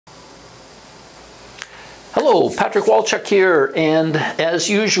Hello, Patrick Walchuk here, and as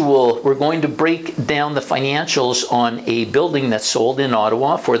usual, we're going to break down the financials on a building that's sold in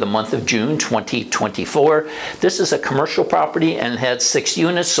Ottawa for the month of June 2024. This is a commercial property and it had 6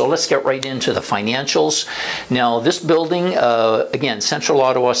 units, so let's get right into the financials. Now, this building, again, Central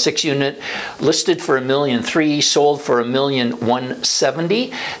Ottawa, 6-unit, listed for $1.3 million, sold for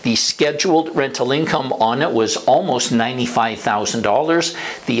 $1.170. The scheduled rental income on it was almost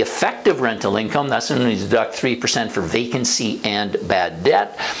 $95,000. The effective rental income, that's when we deduct 3% for vacancy and bad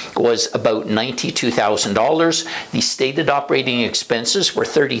debt, was about $92,000. The stated operating expenses were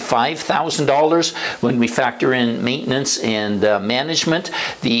 $35,000. When we factor in maintenance and management,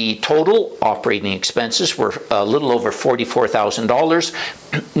 the total operating expenses were a little over $44,000.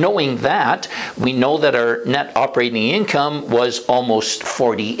 Knowing that, we know that our net operating income was almost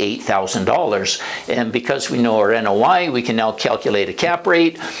 $48,000. And because we know our NOI, we can now calculate a cap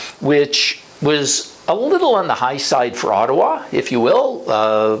rate, which was a little on the high side for Ottawa, if you will,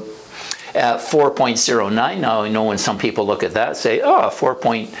 at 4.09. Now, I know when some people look at that, say, oh,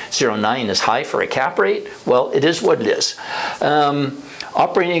 4.09 is high for a cap rate. Well, it is what it is.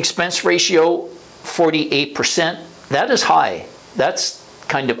 Operating expense ratio, 48%. That is high. That's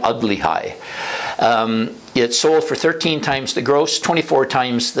kind of ugly high. It sold for 13 times the gross, 24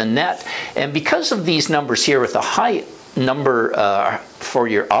 times the net. And because of these numbers here with a high number for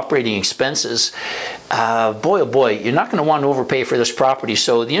your operating expenses, boy oh boy, you're not going to want to overpay for this property.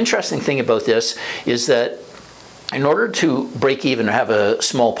 So the interesting thing about this is that in order to break even or have a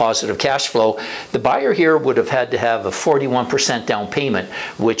small positive cash flow, the buyer here would have had to have a 41% down payment,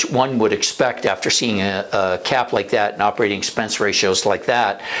 which one would expect after seeing a cap like that and operating expense ratios like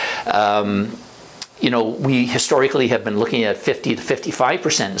that. You know, we historically have been looking at 50 to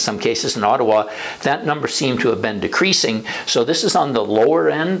 55% in some cases in Ottawa. That number seemed to have been decreasing. So this is on the lower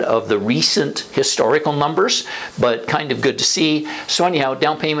end of the recent historical numbers, but kind of good to see. So anyhow,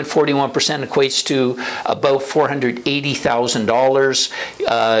 down payment 41% equates to about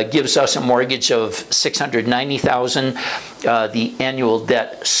 $480,000, gives us a mortgage of $690,000. The annual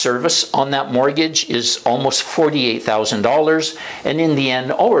debt service on that mortgage is almost $48,000. And in the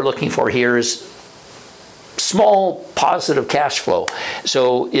end, all we're looking for here is small positive cash flow.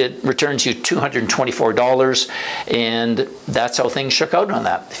 So it returns you $224, and that's how things shook out on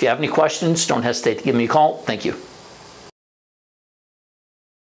that. If you have any questions, don't hesitate to give me a call. Thank you.